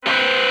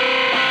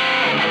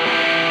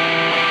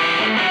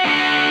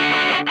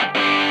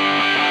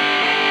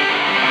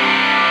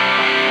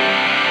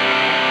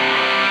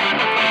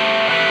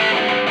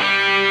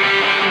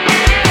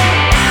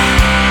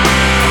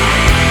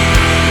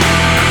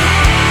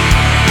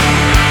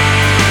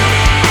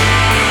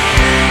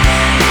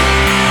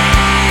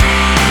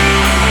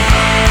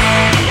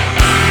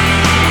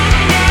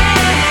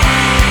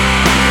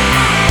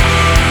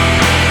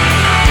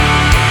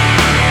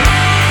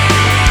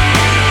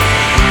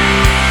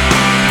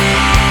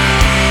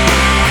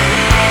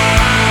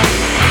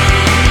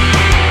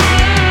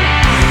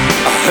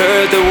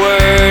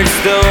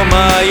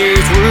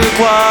tires were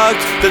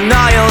clogged, the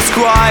nails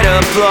quite a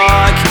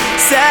block.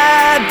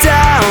 Sat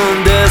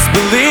down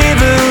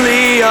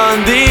disbelievingly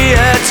on the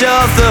edge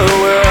of the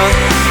world.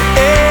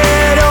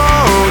 It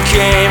all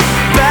came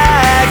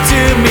back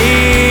to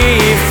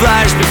me,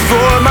 flashed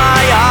before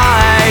my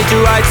eyes.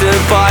 The rides of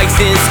bikes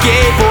and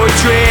skateboard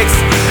tricks,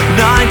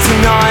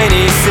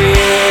 1996.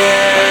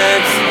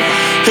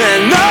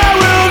 And I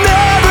will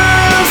never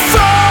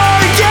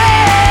forget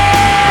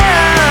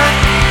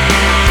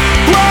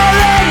all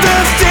of the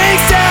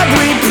things that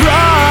we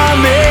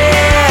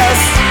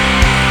promised.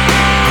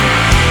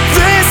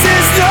 This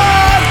is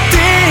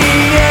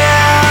nothing,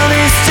 and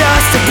it's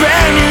just a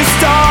brand new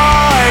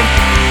start.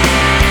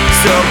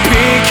 So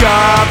pick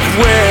up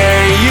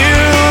where you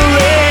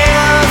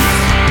live.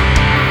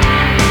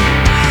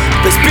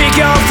 Let's pick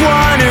up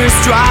one whose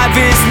drive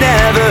is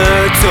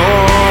never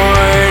torn.